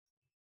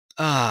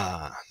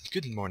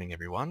Good morning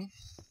everyone.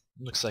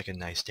 Looks like a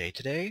nice day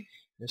today.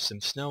 There's some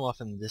snow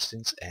off in the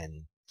distance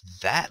and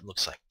that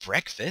looks like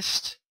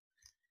breakfast.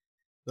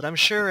 But I'm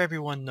sure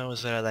everyone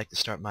knows that I like to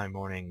start my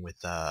morning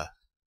with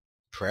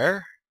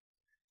prayer.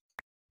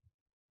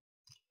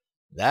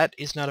 That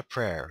is not a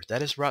prayer.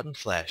 That is rotten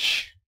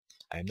flesh.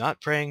 I am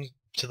not praying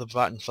to the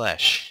rotten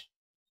flesh.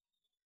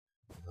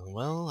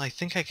 Well, I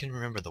think I can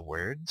remember the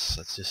words.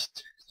 Let's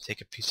just take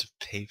a piece of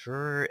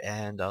paper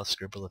and I'll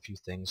scribble a few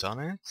things on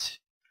it.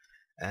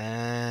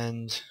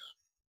 And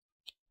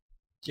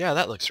yeah,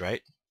 that looks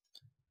right.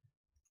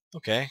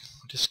 Okay,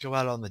 just go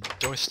out on the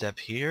doorstep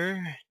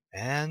here,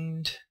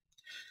 and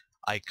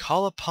I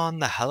call upon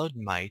the hallowed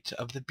might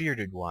of the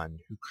Bearded One,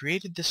 who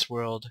created this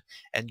world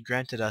and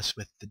granted us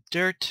with the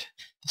dirt,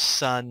 the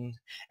sun,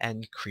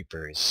 and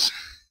creepers.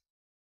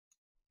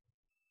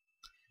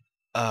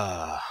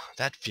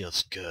 That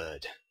feels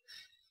good.